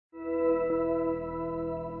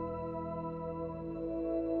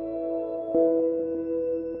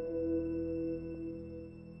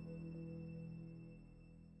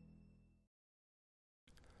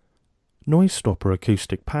Noisestopper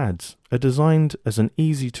Acoustic Pads are designed as an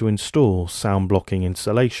easy-to-install sound blocking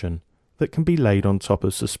insulation that can be laid on top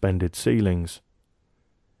of suspended ceilings.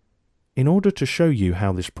 In order to show you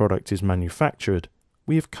how this product is manufactured,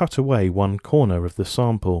 we have cut away one corner of the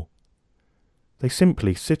sample. They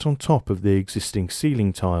simply sit on top of the existing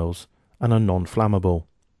ceiling tiles and are non-flammable.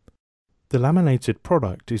 The laminated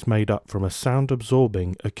product is made up from a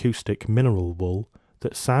sound-absorbing acoustic mineral wool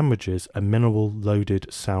that sandwiches a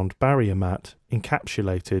mineral-loaded sound barrier mat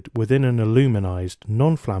encapsulated within an aluminized,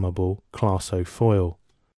 non-flammable Class O foil.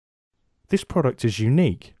 This product is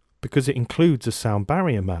unique because it includes a sound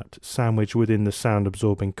barrier mat sandwiched within the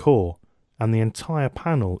sound-absorbing core, and the entire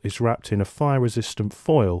panel is wrapped in a fire-resistant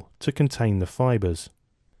foil to contain the fibres.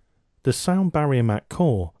 The sound barrier mat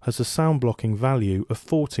core has a sound blocking value of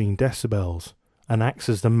 14 decibels and acts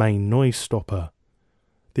as the main noise stopper.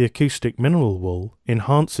 The acoustic mineral wool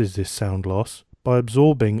enhances this sound loss by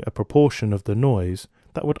absorbing a proportion of the noise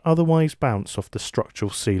that would otherwise bounce off the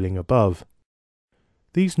structural ceiling above.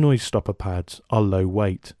 These Noisestopper pads are low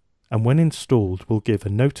weight, and when installed will give a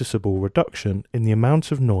noticeable reduction in the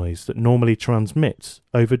amount of noise that normally transmits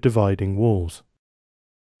over dividing walls.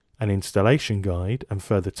 An installation guide and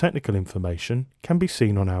further technical information can be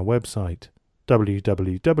seen on our website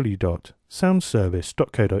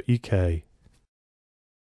www.soundservice.co.uk.